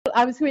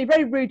I was going to be a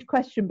very rude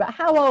question, but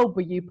how old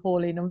were you,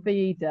 Pauline, on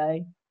VE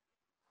Day?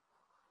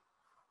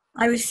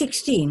 I was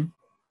 16.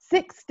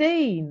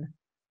 16.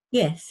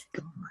 Yes.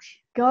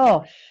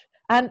 Gosh.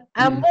 And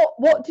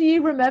what do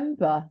you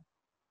remember?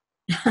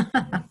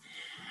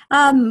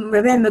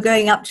 Remember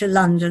going up to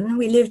London.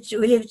 We lived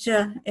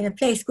in a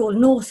place called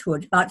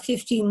Northwood, about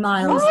 15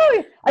 miles.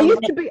 Oh, I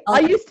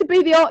used to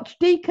be the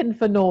archdeacon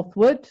for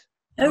Northwood.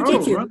 Oh,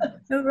 did you? Right.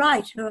 Oh,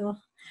 right. Oh,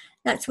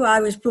 that's where I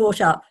was brought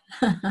up.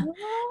 Oh.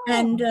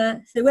 And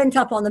so went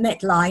up on the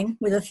Met Line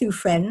with a few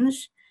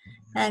friends.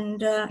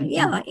 And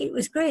yeah, it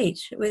was great.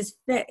 It was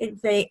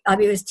very, I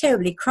mean, it was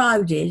terribly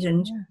crowded,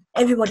 and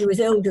everybody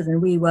was older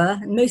than we were,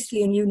 and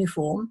mostly in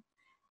uniform.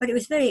 But it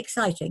was very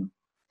exciting.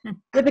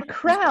 With the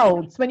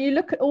crowds, when you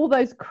look at all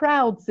those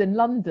crowds in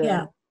London.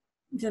 Yeah,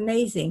 it's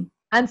amazing.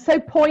 And so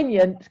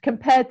poignant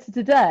compared to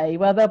today,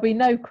 where there'll be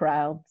no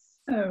crowds.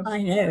 Oh.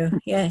 I know,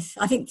 yes.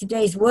 I think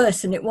today's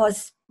worse than it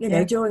was,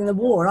 during the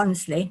war,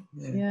 honestly.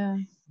 Yeah.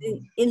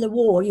 In the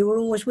war, you were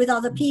always with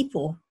other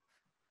people.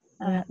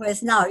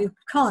 Whereas now you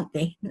can't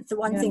be. That's the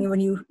one thing when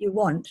you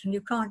want, and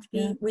you can't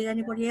be with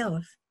anybody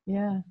else.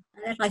 Yeah.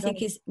 And that, I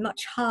think, is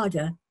much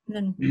harder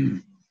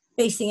than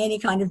facing any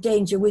kind of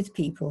danger with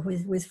people,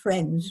 with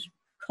friends,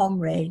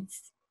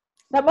 comrades.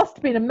 That must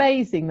have been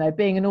amazing, though,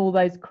 being in all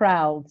those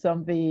crowds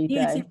on VE Day.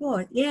 Yes, it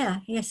was. Yeah,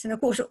 yes. And of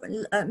course,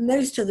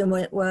 most of them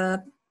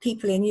were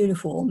people in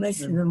uniform.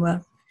 Most of them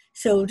were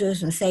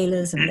soldiers and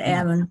sailors and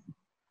airmen.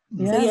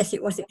 Yeah. So yes,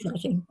 it was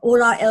exciting.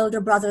 All our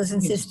elder brothers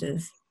and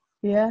sisters.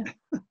 Yeah,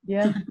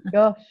 yeah,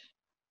 gosh.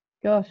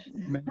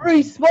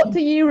 Bruce, what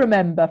do you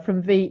remember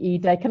from VE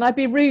Day? Can I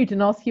be rude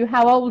and ask you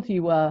how old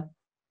you were?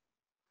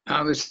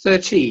 I was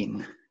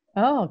 13.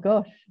 Oh,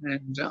 gosh.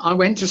 And I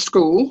went to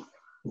school,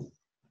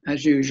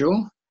 as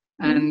usual,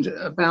 and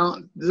about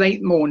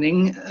late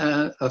morning,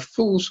 a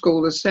full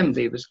school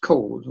assembly was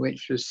called,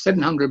 which was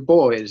 700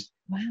 boys.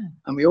 Wow.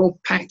 And we all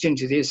packed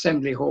into the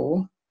assembly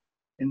hall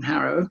in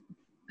Harrow,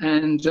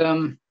 and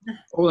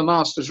all the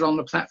masters were on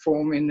the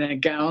platform in their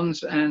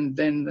gowns, and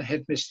then the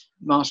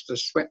headmaster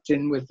swept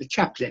in with the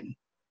chaplain.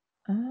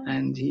 Oh.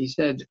 And he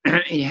said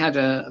he had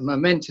a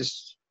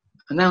momentous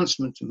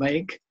announcement to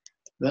make,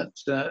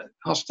 that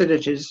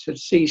hostilities had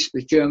ceased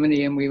with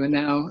Germany and we were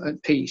now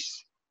at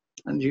peace.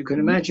 And you can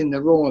imagine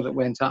the roar that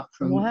went up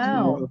from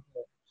all the boys.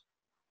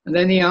 And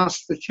then he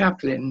asked the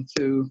chaplain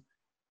to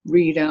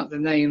read out the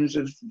names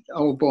of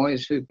old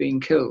boys who'd been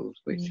killed,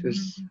 which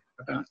was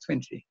about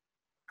 20.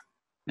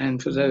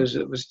 And for those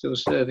that were still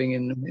serving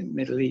in the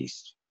Middle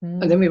East.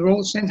 And then we were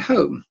all sent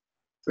home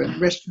for the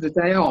rest of the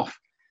day off.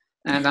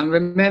 And I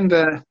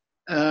remember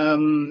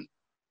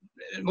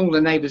all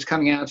the neighbours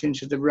coming out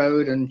into the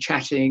road and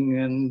chatting,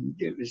 and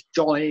it was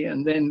jolly.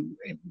 And then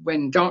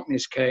when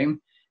darkness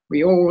came,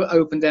 we all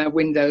opened our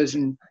windows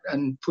and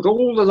put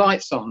all the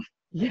lights on.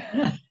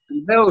 Yeah.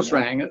 And bells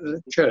rang at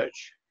the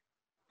church.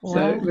 Wow.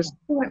 So it was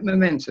quite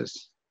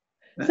momentous.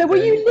 So were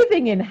you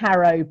living in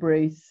Harrow,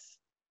 Bruce?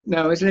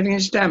 No, I was living in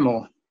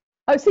Stanmore.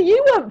 Oh, so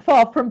you weren't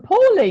far from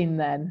Pauline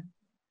then?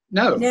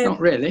 No, not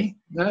really.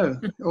 No,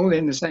 all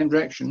in the same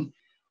direction.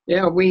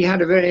 Yeah, we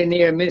had a very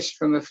near miss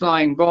from a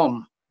flying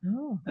bomb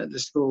at the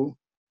school,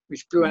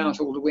 which blew out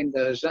all the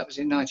windows. That was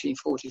in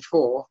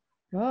 1944.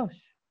 Gosh.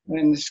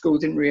 And the school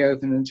didn't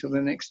reopen until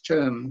the next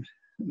term.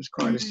 It was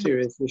quite a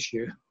serious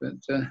issue, but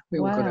we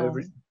all got over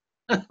it.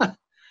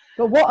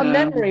 But what a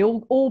memory,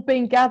 all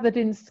being gathered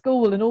in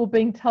school and all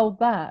being told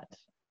that.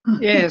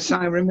 Yes,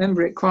 I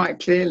remember it quite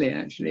clearly,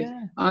 actually.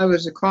 Yeah. I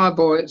was a choir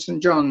boy at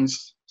St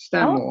John's,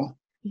 Stanmore.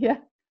 Yeah.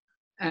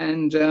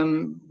 And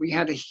we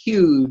had a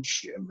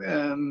huge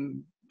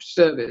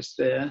service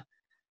there.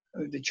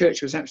 The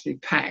church was absolutely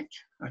packed.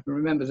 I can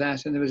remember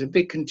that. And there was a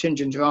big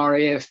contingent of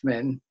RAF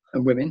men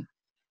and women,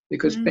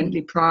 because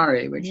Bentley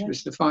Priory, which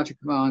was the fighter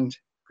command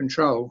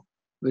control,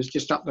 was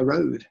just up the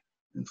road.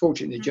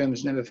 Unfortunately, the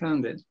Germans never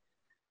found it.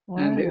 Wow.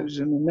 And it was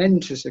a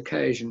momentous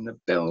occasion, the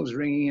bells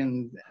ringing,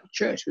 and the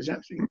church was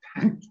absolutely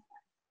packed.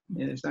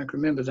 Yes, I can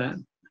remember that.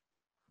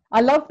 I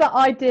love that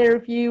idea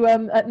of you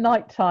at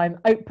night time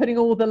putting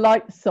all the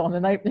lights on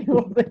and opening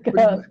all the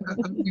curtains.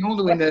 Opening all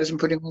the windows and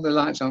putting all the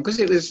lights on, because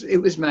it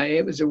was May,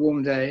 it was a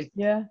warm day.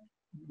 Yeah.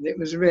 It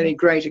was a really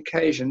great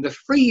occasion. The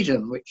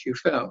freedom which you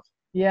felt.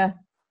 Yeah.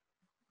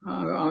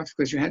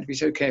 Because you had to be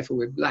so careful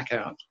with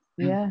blackout.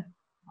 Yeah.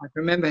 I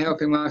remember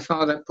helping my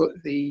father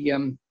put the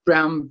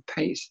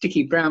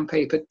sticky brown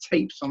paper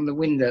tapes on the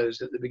windows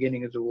at the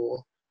beginning of the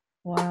war.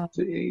 Wow.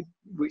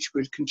 Which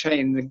would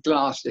contain the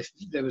glass if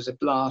there was a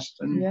blast.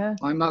 And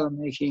my mother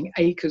making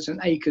acres and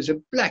acres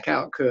of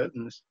blackout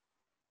curtains.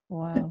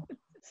 Wow.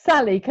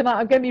 Sally,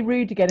 I'm going to be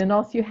rude again and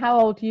ask you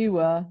how old you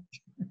were.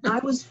 I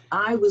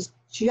was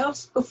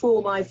just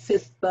before my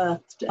 5th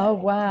birthday. Oh,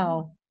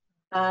 wow.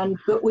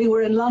 But we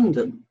were in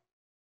London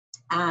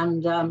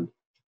and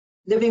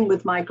living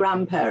with my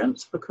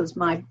grandparents, because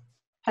my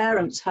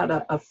parents had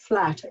a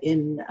flat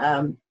in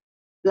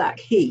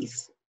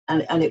Blackheath,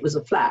 and it was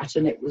a flat,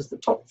 and it was the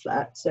top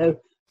flat. So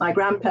my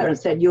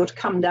grandparents said, you're to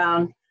come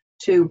down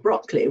to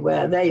Brockley,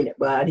 where they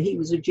were, and he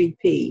was a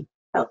GP,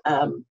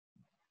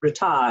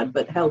 retired,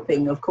 but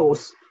helping, of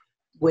course,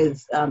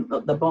 with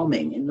the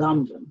bombing in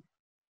London.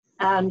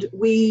 And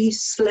we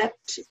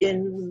slept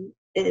in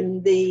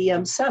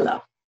the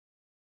cellar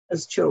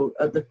as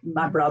children,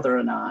 my brother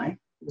and I.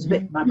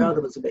 My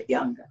brother was a bit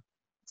younger.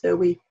 So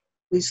we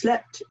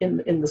slept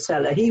in the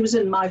cellar. He was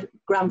in my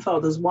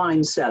grandfather's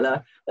wine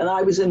cellar, and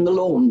I was in the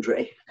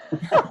laundry.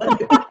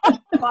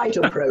 Quite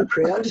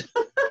appropriate.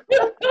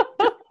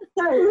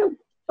 So,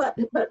 but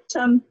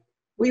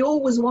we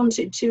always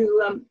wanted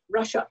to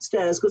rush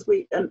upstairs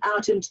and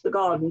out into the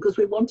garden because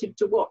we wanted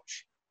to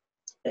watch,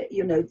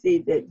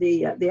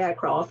 the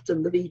aircraft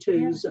and the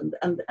V2s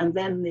and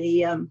then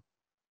the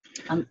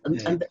and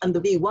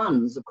the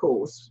V1s, of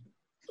course.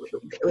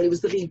 It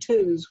was the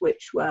V2s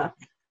which were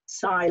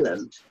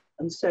silent,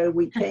 and so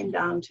we came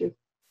down to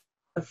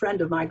a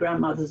friend of my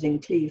grandmother's in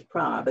Cleve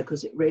Prior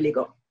because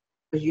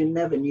because you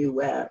never knew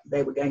where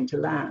they were going to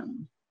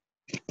land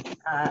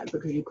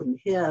because you couldn't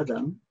hear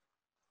them.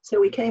 So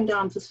we came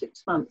down for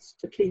 6 months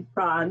to Cleve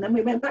Prior, and then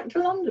we went back to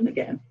London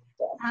again.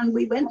 And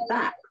we went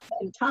back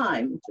in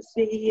time to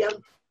see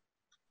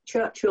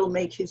Churchill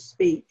make his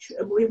speech.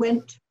 And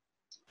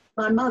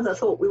my mother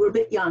thought we were a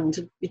bit young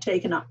to be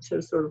taken up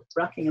to sort of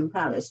Buckingham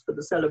Palace for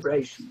the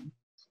celebration.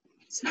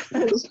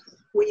 So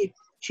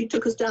she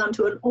took us down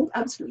to an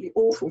absolutely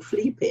awful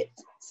flea pit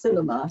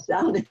cinema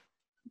down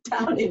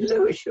in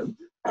Lewisham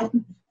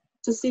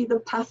to see the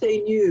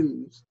Pathé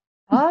News.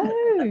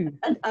 Oh.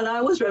 And I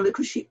always remember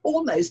because she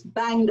almost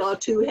banged our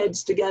two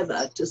heads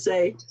together to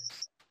say,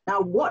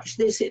 "Now watch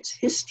this, it's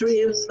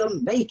history in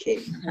the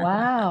making."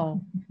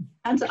 Wow.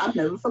 And I've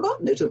never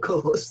forgotten it, of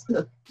course.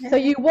 So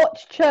you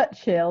watched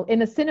Churchill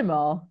in a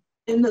cinema?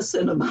 In the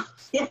cinema,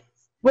 yes.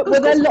 Were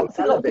there lots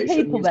of of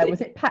people there?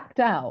 Was it packed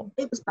out?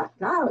 It was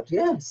packed out,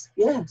 yes.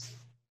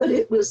 But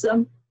it was,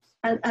 and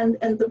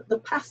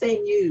the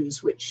Pathé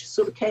News, which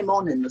sort of came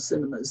on in the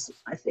cinemas,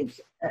 I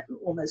think,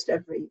 almost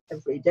every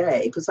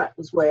day, because that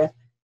was where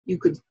you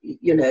could,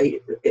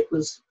 it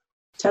was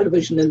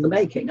television in the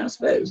making, I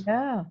suppose.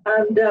 Yeah.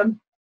 And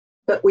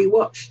but we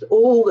watched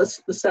all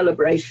the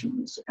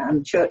celebrations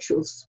and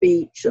Churchill's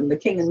speech and the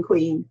King and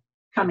Queen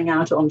coming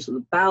out onto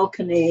the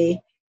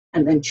balcony,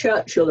 and then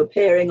Churchill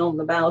appearing on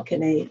the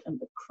balcony and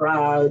the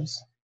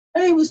crowds.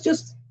 And it was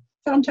just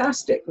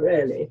fantastic,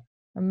 really.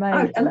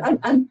 Amazing.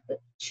 And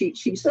she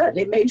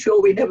certainly made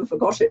sure we never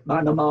forgot it,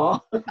 my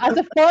mama. As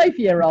a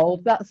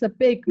 5-year-old, that's a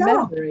big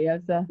memory.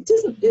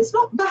 It's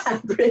not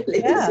bad, really,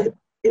 is it?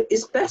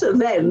 It's better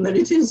then than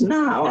it is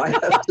now, I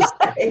have to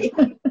say.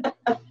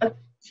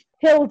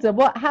 Hilda,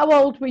 how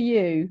old were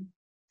you?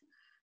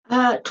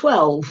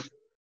 12.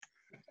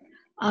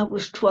 I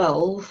was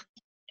 12.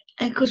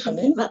 Because at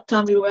that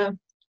time we were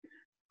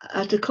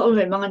at a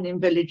colliery mining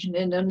village in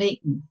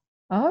Nuneaton.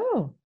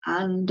 Oh.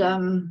 And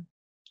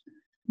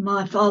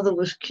my father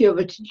was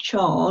curate in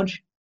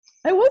charge.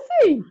 Oh, was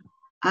he?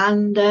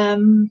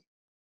 And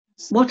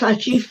what I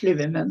chiefly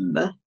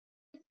remember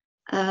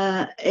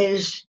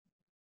is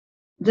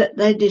that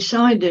they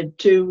decided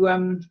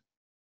to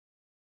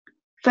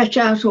fetch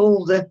out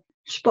all the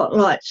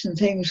spotlights and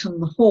things from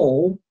the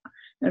hall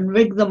and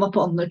rig them up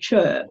on the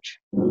church.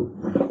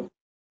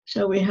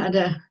 So we had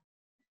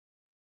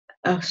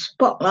a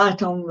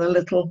spotlight on the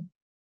little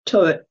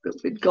turret that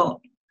we'd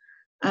got,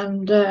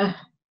 and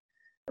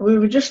we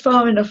were just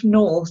far enough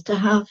north to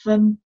have a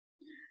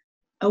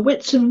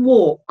Whitsun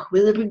walk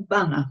with a big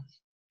banner.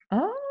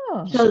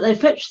 Oh. So they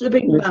fetched the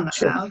big banner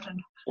out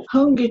and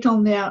hung it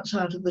on the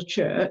outside of the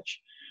church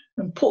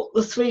and put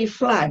the 3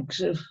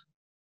 flags of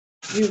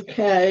UK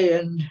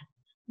and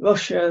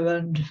Russia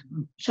and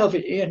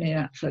Soviet Union,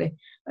 actually,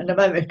 and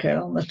America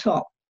on the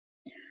top,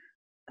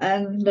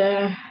 and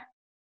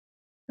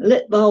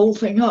lit the whole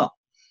thing up.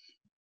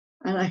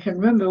 And I can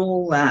remember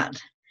all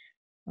that.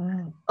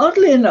 Wow.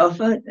 Oddly enough,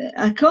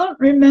 I can't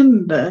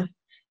remember.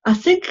 I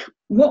think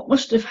what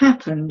must have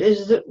happened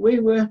is that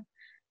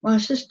my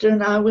sister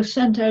and I were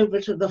sent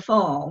over to the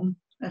farm,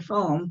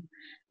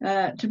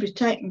 to be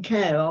taken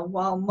care of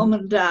while Mum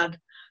and Dad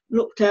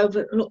looked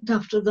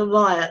after the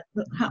riot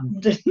that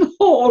happened in the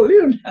hall,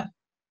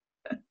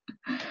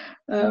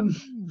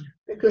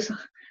 because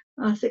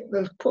I think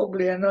there's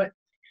probably an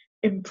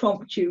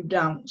impromptu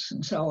dance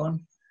and so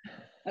on.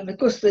 And of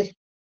course the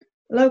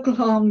local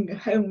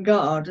home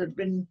guard had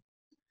been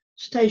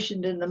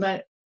stationed in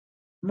the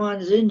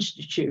Miners'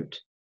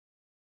 Institute.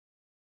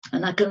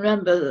 And I can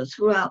remember that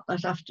throughout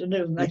that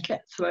afternoon they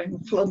kept throwing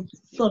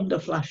thunder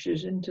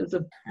flashes into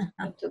the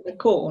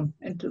corn,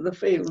 into the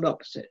field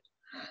opposite.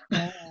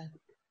 Yeah.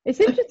 It's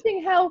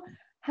interesting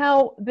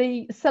how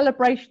the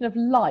celebration of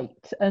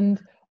light and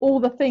all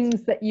the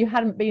things that you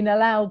hadn't been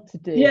allowed to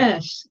do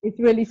is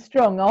really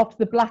strong after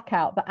the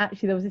blackout, that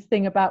actually there was this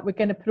thing about we're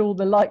going to put all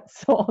the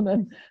lights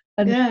on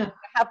and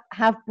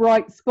have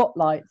bright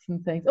spotlights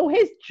and things. Oh,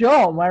 here's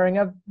John wearing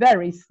a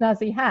very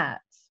snazzy hat.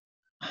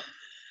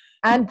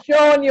 And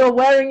John, you're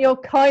wearing your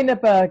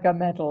Kainerberger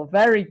medal.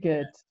 Very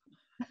good.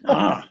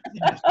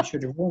 Yes, I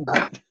should have worn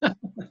that.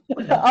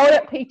 Oh,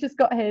 yeah, Peter's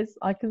got his.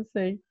 I can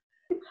see.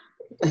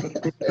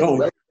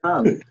 Oh,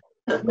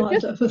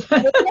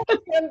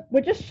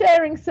 We're just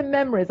sharing some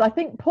memories. I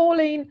think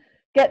Pauline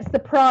gets the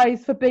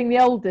prize for being the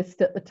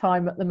oldest at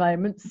the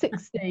moment,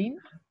 16.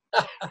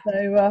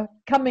 So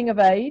coming of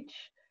age.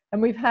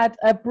 And we've had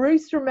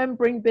Bruce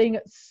remembering being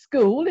at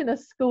school in a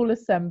school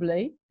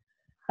assembly.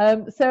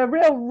 So a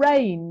real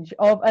range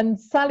of, and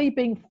Sally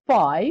being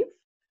 5.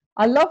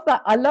 I love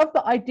that. I love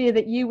the idea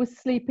that you were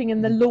sleeping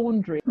in the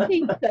laundry.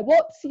 Peter,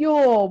 what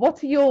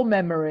are your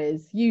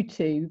memories? You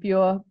two,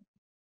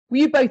 were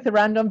you both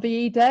around on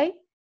VE Day?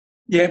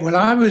 Yeah, well,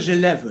 I was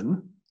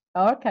 11.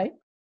 Oh, okay.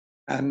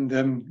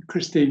 And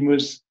Christine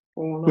was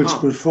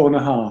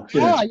 4.5.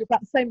 Yes. Oh, you're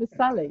about the same as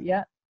Sally,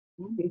 yeah.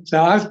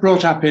 So I was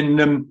brought up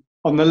in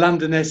on the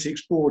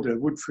London-Essex border,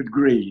 Woodford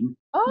Green.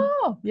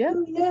 Oh, yeah.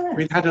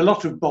 We'd had a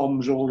lot of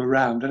bombs all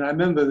around, and I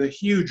remember the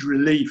huge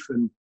relief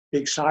and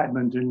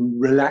excitement and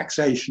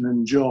relaxation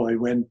and joy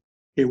when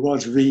it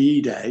was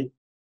VE Day.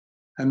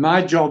 And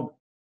my job,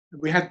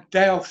 we had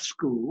day off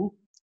school,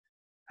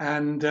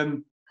 and I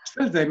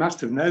suppose they must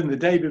have known the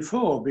day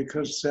before,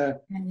 because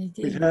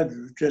we'd heard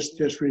just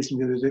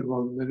recently that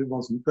it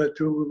wasn't. But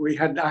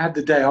I had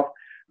the day off.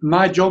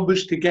 My job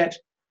was to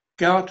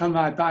go out on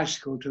my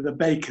bicycle to the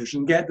baker's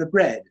and get the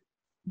bread.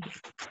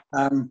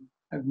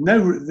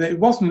 It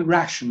wasn't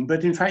ration,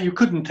 but in fact you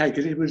couldn't take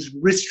it. It was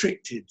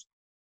restricted.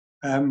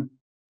 And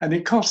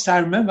it cost, I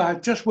remember, I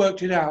just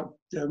worked it out,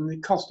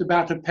 it cost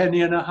about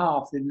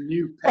 1.50 in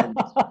new pence,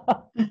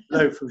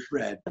 loaf of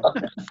bread.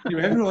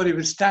 Everybody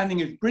was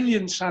standing in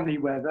brilliant sunny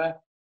weather,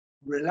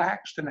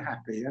 relaxed and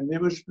happy. And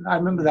I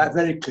remember that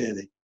very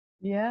clearly.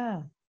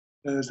 Yeah.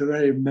 It was a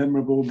very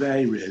memorable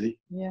day, really.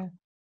 Yeah.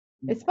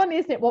 It's funny,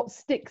 isn't it, what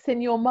sticks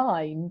in your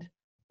mind?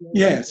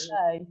 Yes.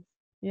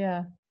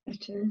 Yeah.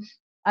 It is.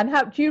 And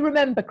how do you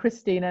remember,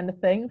 Christine,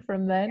 anything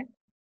from then?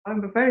 I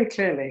remember very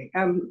clearly.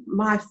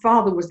 My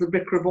father was the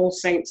vicar of All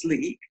Saints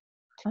League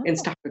in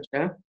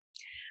Staffordshire,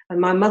 and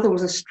my mother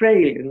was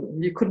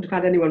Australian. You couldn't have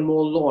had anyone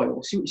more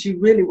loyal. She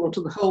really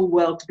wanted the whole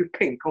world to be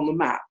pink on the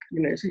map.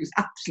 She was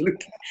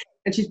absolutely.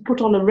 And she's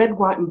put on a red,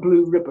 white, and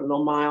blue ribbon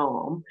on my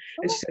arm,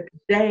 and she said,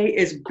 "Today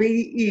is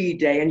VE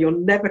Day, and you're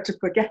never to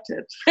forget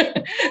it."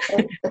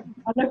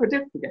 I never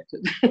did forget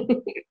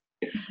it.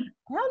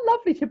 How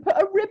lovely to put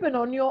a ribbon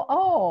on your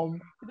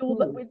arm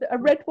with a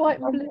red, white,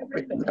 and blue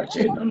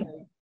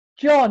ribbon.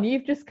 John,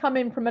 you've just come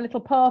in from a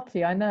little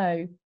party, I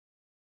know.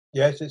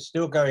 Yes, it's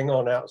still going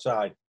on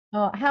outside.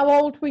 How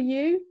old were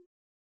you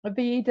at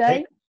VE Day?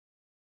 6.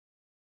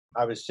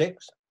 I was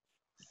 6.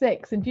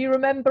 6, and do you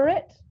remember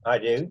it? I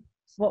do.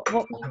 What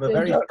I have a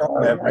very strong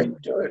memory.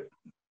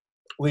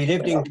 We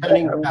lived in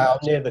Canning Town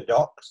near the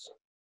docks,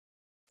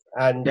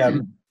 and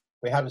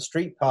we had a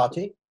street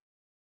party.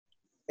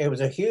 It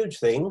was a huge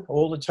thing,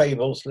 all the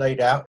tables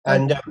laid out.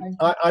 And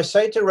I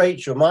say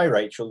to my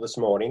Rachel this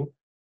morning,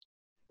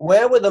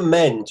 where were the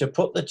men to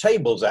put the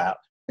tables out?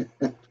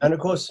 And of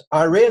course,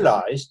 I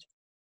realised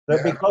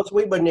that because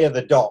we were near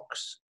the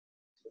docks,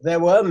 there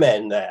were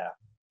men there,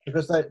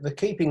 because they're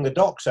keeping the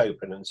docks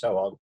open and so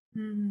on.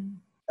 Mm.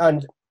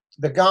 And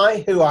the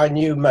guy who I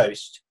knew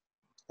most,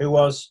 who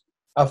was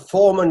a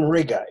foreman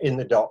rigger in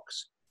the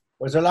docks,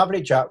 was a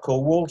lovely chap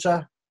called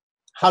Walter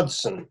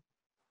Hudson.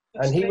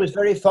 And he was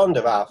very fond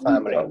of our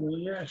family. Oh,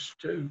 yes,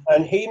 too.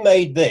 And he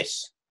made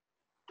this.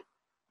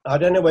 I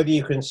don't know whether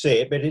you can see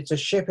it, but it's a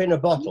ship in a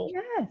bottle.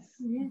 Yes.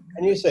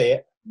 Can you see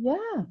it? Yeah.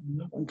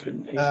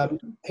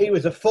 He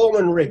was a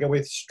foreman rigger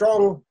with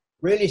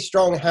really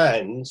strong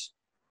hands,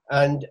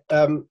 and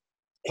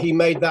he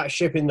made that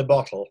ship in the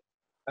bottle.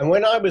 And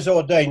when I was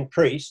ordained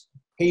priest,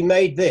 he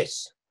made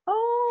this.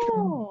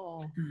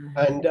 Oh.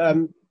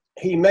 And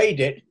he made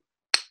it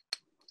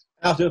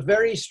out of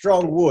very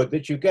strong wood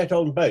that you get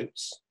on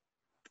boats.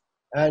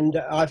 And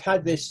I've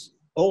had this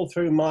all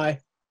through my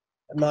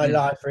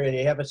life, really,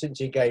 ever since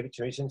he gave it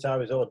to me, since I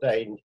was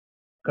ordained,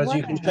 because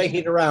you can take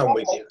it around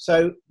with you.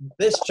 So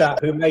this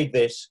chap who made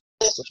this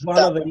was one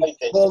of the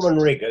foreman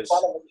riggers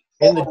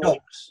in the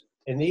docks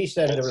in the East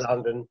End of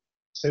London,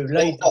 who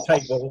laid the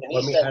table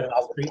when we had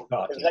our street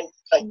party.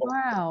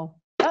 Wow,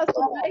 that's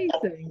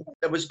amazing.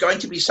 There was going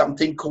to be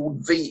something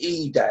called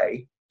VE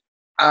Day,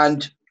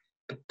 and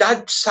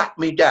Dad sat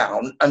me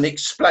down and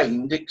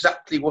explained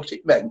exactly what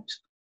it meant.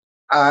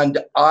 And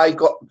I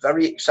got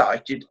very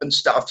excited and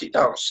started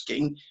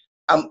asking,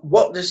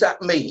 what does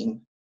that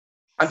mean?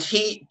 And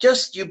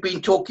you've been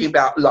talking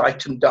about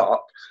light and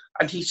dark.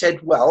 And he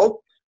said,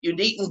 well, you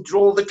needn't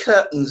draw the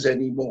curtains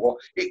anymore.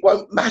 It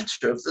won't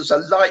matter if there's a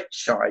light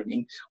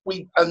shining.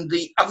 And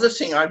the other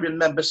thing I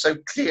remember so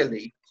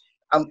clearly,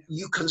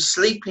 you can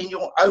sleep in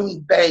your own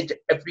bed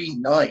every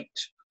night.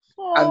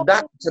 Oh. And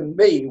that to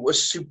me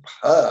was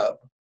superb.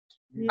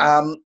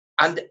 Yeah.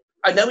 And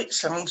I know it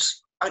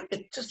sounds,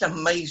 it's just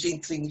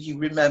amazing things you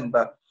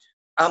remember.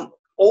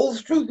 All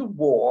through the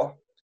war,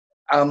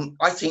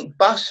 I think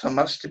butter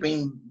must have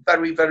been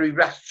very, very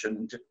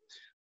rationed.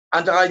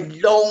 And I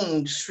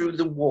longed through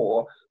the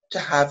war to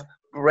have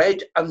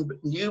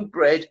new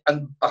bread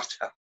and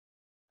butter.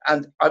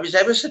 And I was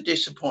ever so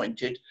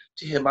disappointed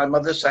to hear my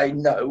mother say,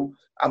 no,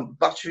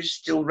 butter is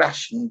still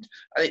rationed,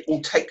 and it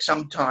will take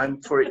some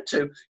time for it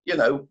to, you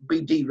know,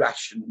 be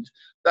de-rationed.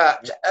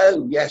 That,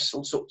 oh yes,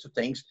 all sorts of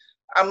things.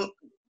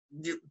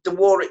 The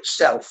war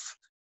itself,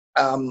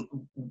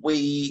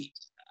 we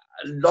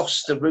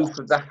lost the roof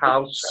of the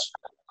house,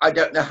 I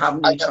don't know how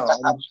many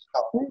times,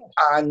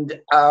 and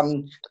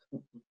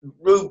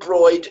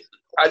rubroid.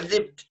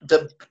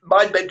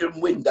 My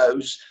bedroom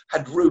windows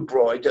had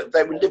rubroid.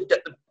 They were lived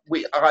at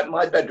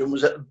my bedroom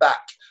was at the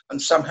back,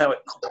 and somehow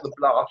it caught the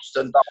blast.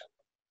 And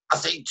I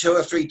think 2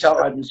 or 3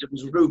 times it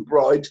was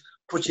rubroid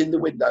put in the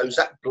windows.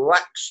 That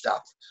black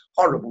stuff,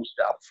 horrible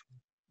stuff.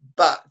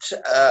 But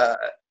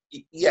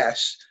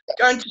yes,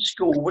 going to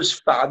school was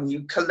fun.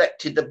 You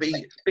collected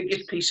the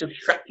biggest piece of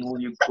shrapnel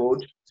you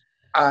could,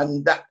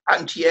 and that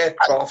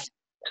anti-aircraft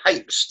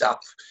tape stuff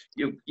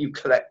you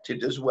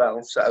collected as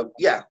well. So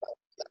yeah.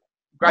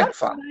 Great That's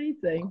fun.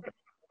 Amazing.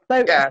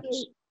 So, yes.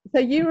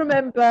 so you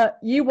remember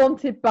you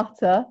wanted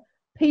butter.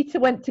 Peter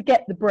went to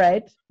get the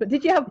bread, but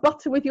did you have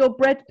butter with your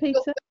bread, Peter?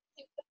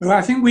 Well,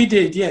 I think we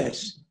did,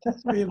 yes.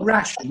 We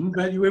rationed,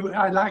 but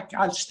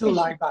I still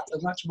like butter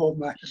much more than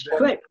my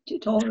Scraped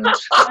it on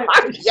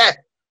and Yeah.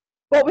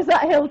 What was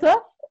that, Hilda?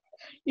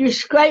 You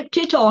scraped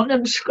it on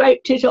and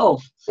scraped it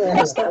off.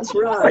 Yes, that's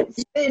right.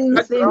 Thin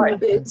right.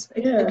 bits.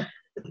 Yeah.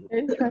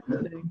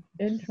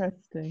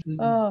 Interesting.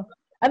 Oh.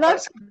 And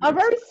I'm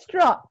very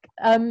struck.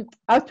 I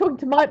was talking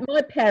to my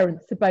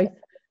parents are both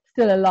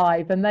still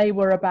alive, and they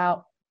were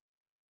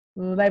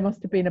they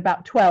must have been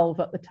about 12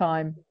 at the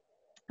time.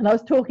 And I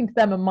was talking to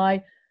them, and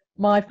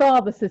my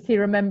father says he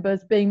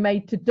remembers being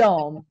made to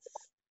dance.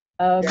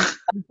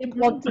 He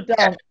didn't want to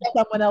dance.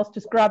 Someone else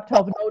just grabbed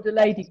hold of an older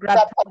lady,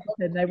 grabbed hold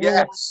of him. They were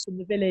all in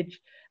the village.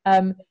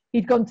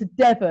 He'd gone to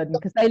Devon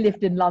because they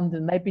lived in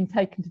London. They'd been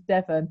taken to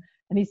Devon.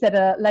 And he said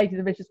a lady in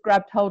the village just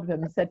grabbed hold of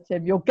him and said to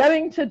him, "You're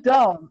going to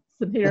dance."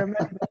 And he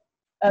remembers.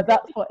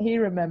 That's what he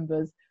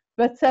remembers.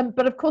 But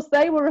of course,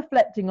 they were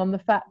reflecting on the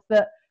fact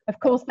that, of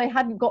course, they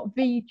hadn't got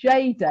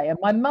VJ Day. And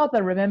my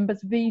mother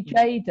remembers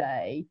VJ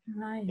Day.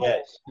 Right.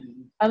 Yes.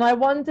 And I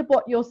wonder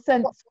what your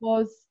sense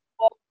was.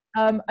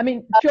 I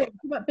mean, John,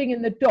 about being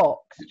in the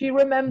docks, do you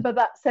remember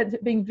that sense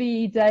of being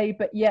VE Day,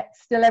 but yet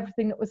still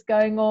everything that was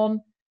going on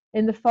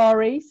in the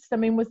Far East? I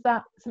mean, was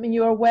that something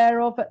you were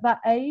aware of at that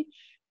age?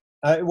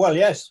 Well,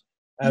 yes.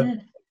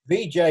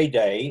 VJ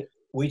Day,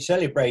 we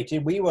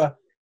celebrated. We were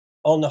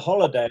on the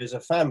holiday as a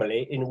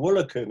family in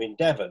Woolacombe in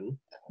Devon,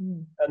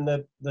 and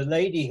the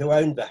lady who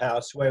owned the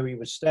house where we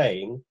were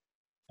staying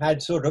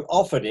had sort of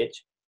offered it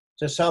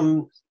to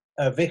some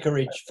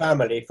vicarage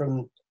family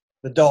from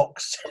the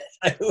docks.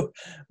 I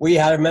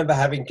remember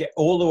having to get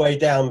all the way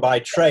down by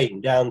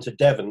train down to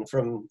Devon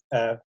from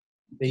the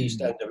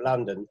east end of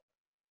London,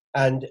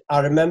 and I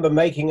remember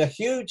making a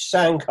huge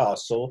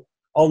sandcastle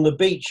on the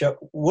beach at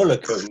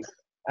Woolacombe,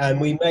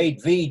 and we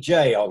made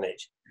VJ on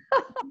it.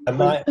 And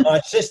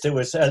my sister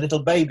was a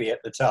little baby at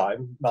the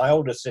time. My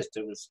older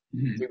sister was,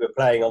 we were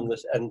playing on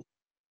this, and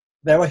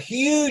there were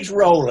huge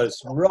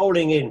rollers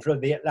rolling in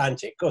from the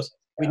Atlantic. Of course,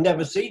 we'd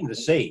never seen the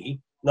sea,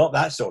 not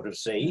that sort of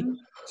sea.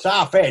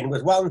 Southend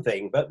was one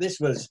thing, but this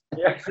was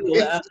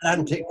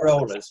Atlantic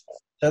rollers.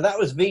 So that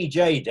was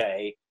VJ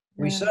Day.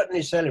 We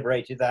certainly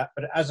celebrated that,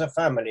 but as a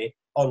family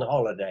on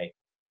holiday.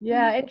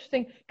 Yeah,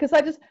 interesting.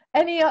 Because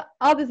any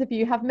others of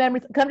you have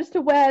memories? I'm just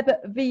aware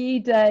that VE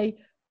Day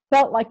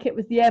felt like it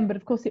was the end, but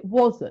of course it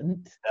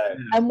wasn't. No.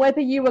 And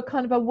whether you were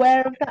kind of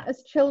aware of that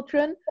as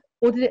children,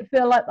 or did it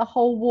feel like the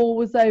whole war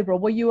was over? Or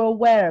were you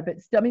aware of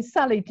it still? I mean,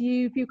 Sally, have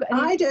you got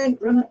any?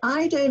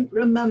 I don't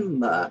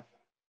remember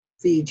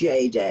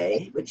VJ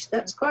Day,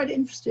 that's quite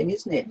interesting,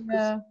 isn't it?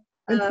 Yeah.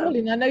 And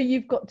Pauline, I know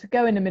you've got to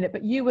go in a minute,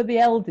 but you were the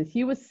eldest.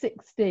 You were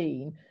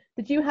 16.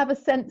 Did you have a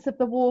sense of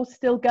the war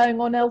still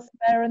going on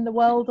elsewhere in the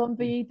world on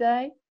VE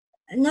Day?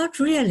 Not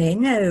really,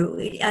 no.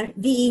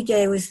 VE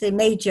Day was the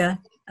major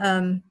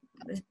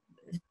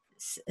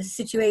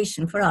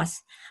situation for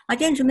us. I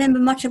don't remember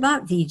much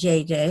about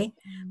VJ Day.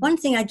 One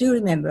thing I do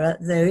remember,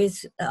 though,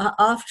 is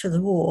after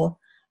the war,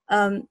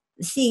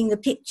 seeing the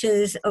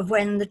pictures of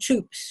when the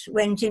troops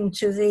went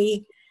into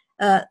the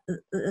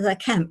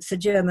camps, the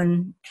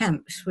German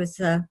camps, with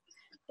the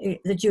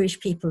Jewish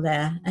people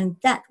there, and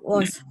that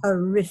was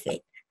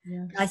horrific.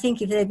 Yeah. I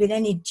think if there had been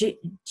any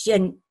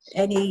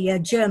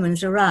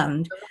Germans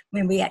around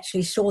when we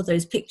actually saw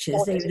those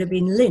pictures, they would have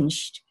been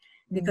lynched,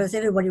 because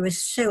everybody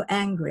was so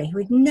angry.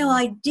 We had no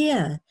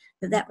idea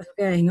that was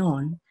going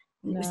on.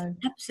 It was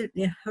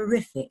absolutely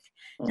horrific.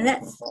 And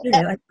that's,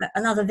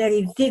 another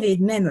very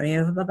vivid memory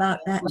of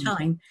about that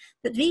time.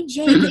 But VJ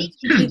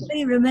was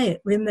very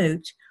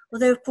remote,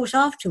 although, of course,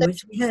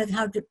 afterwards we heard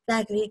how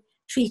badly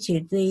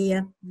treated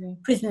the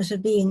prisoners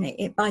had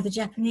been by the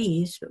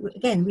Japanese. But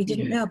again, we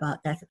didn't know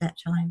about that at that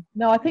time.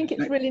 No, I think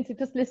it's really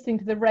interesting just listening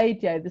to the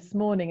radio this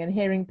morning and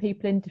hearing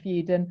people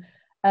interviewed, and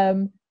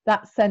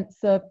that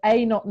sense of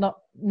not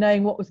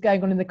knowing what was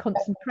going on in the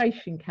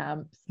concentration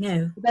camps.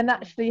 No. But then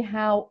actually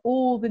how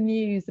all the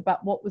news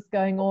about what was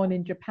going on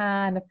in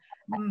Japan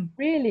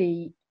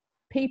really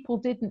people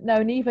didn't know,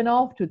 and even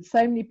afterwards,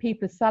 so many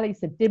people, as Sally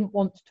said, didn't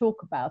want to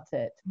talk about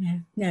it.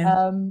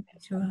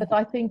 But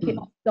I think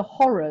it's the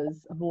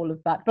horrors of all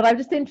of that. But I'm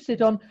just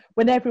interested on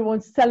when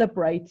everyone's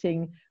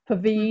celebrating for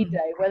VE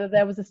Day, whether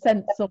there was a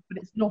sense of that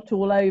it's not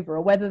all over,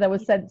 or whether there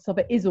was a sense of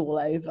it is all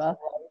over.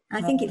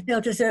 I think it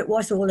felt as though it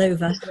was all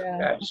over.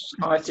 Yes,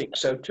 I think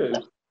so too.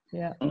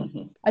 Yeah.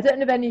 I don't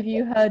know if any of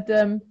you heard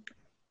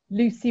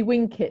Lucy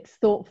Winkett's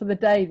thought for the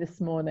day this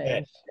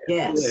morning.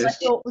 Yes. I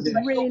thought was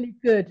really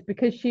good,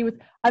 because she was,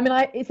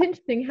 it's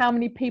interesting how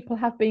many people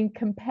have been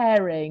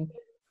comparing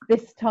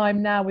this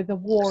time now with the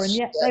war, and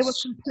yet they were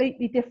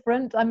completely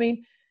different. I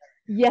mean,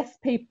 yes,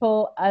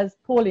 people, as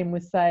Pauline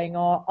was saying,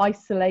 are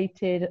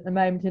isolated at the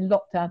moment in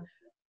lockdown,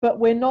 but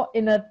we're not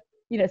in a,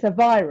 it's a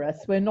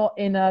virus. We're not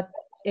in a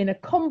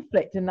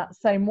conflict in that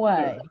same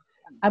way.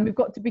 And we've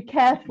got to be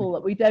careful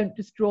that we don't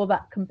just draw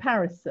that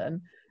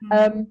comparison.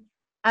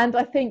 And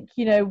I think,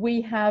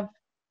 we have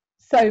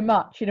so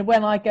much,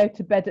 when I go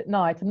to bed at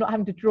night, I'm not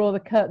having to draw the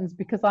curtains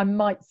because I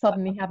might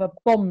suddenly have a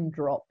bomb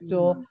dropped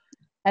or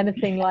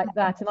anything like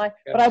that. And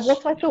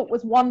what I thought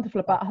was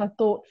wonderful about her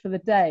thought for the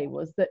day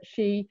was that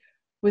she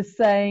was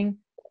saying,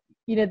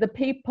 the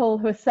people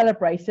who are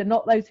celebrated are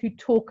not those who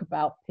talk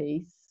about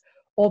peace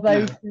or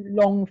those who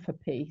long for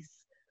peace,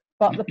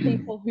 but the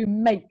people who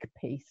make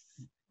peace.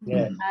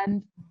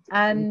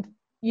 And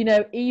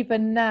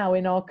even now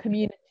in our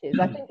communities,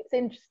 I think it's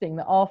interesting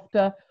that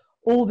after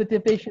all the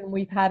division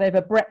we've had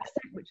over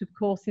Brexit, which of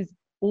course has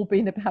all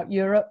been about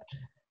Europe,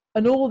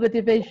 and all the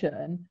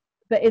division,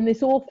 that in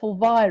this awful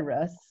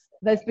virus,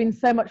 there's been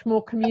so much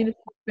more community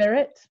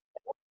spirit.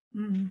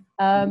 And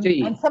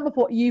some of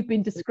what you've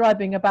been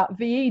describing about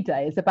VE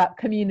Day is about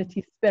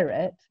community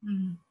spirit,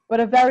 but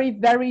a very,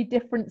 very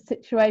different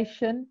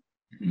situation.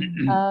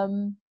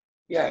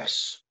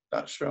 Yes,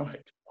 that's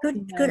right.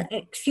 Good.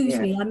 Excuse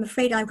me, I'm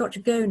afraid I've got to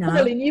go now.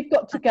 Pauline, you've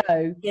got to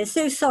go. Yeah,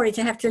 so sorry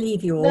to have to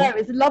leave you all. No,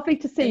 it's lovely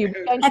to see you.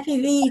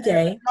 Happy VE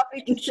Day.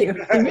 Lovely to see you.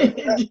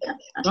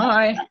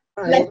 Bye.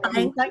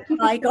 Thank you.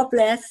 Bye. God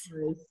bless.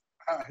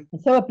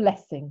 And so a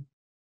blessing.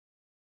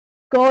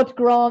 God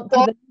grant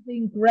to the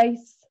living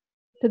grace,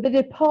 to the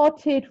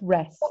departed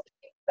rest,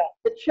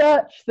 the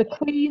Church, the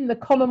Queen, the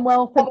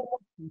Commonwealth, and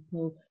all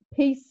people,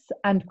 peace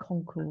and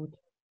concord.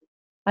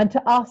 And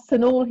to us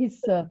and all his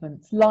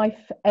servants,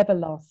 life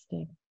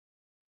everlasting.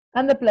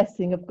 And the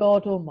blessing of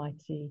God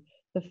Almighty,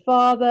 the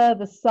Father,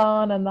 the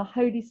Son, and the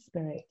Holy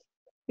Spirit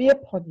be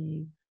upon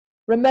you.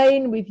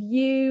 Remain with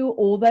you,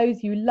 all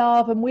those you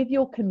love, and with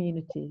your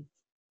communities,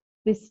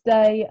 this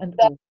day and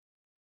all.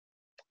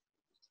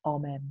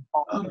 Amen.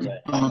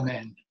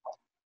 Amen.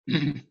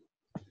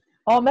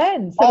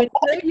 Amen. So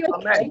enjoy your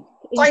Amen.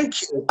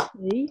 Thank you.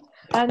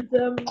 And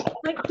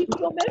thank you for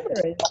your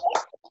memories.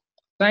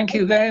 Thank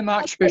you very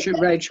much, Bishop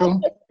Rachel.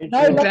 No,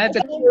 I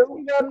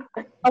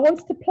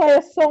wanted to play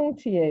a song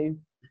to you.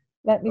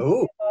 Let me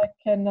see if I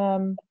can.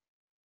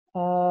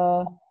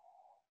 We'll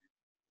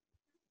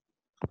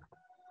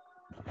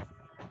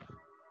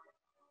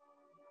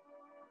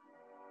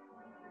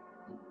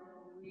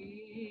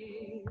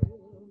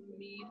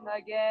meet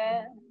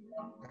again.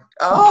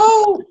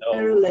 Oh,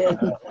 Marilyn.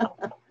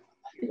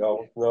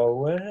 Don't know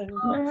when.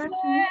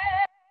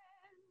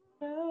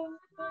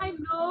 I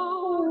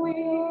know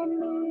we'll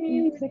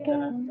meet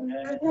again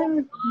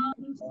on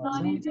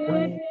sunny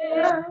day.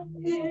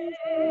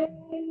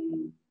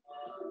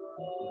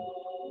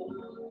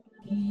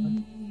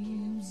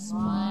 Keep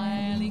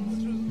smiling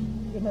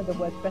through, You know the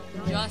words better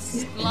than me.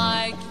 just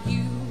like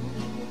you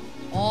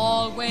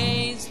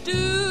always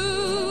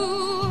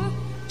do,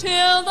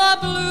 till the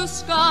blue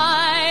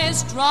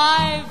skies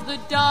drive the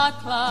dark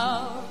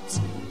clouds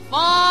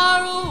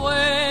far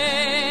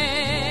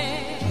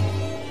away.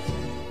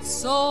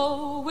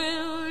 So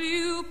will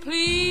you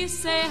please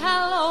say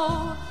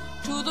hello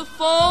to the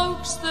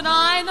folks that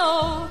I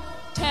know?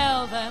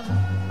 Tell them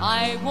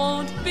I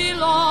won't be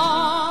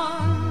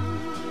long.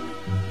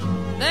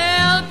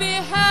 They'll be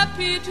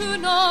happy to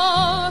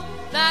know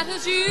that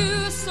as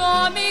you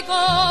saw me go,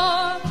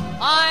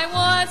 I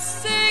was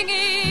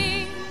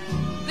singing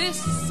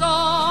this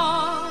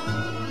song.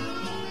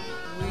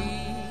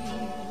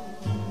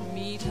 We'll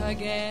meet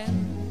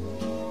again,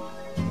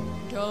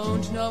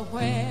 don't know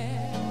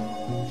where,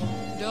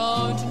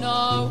 don't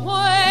know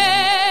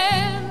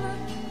when,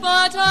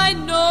 but I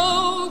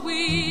know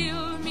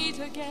we'll meet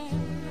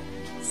again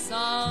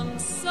some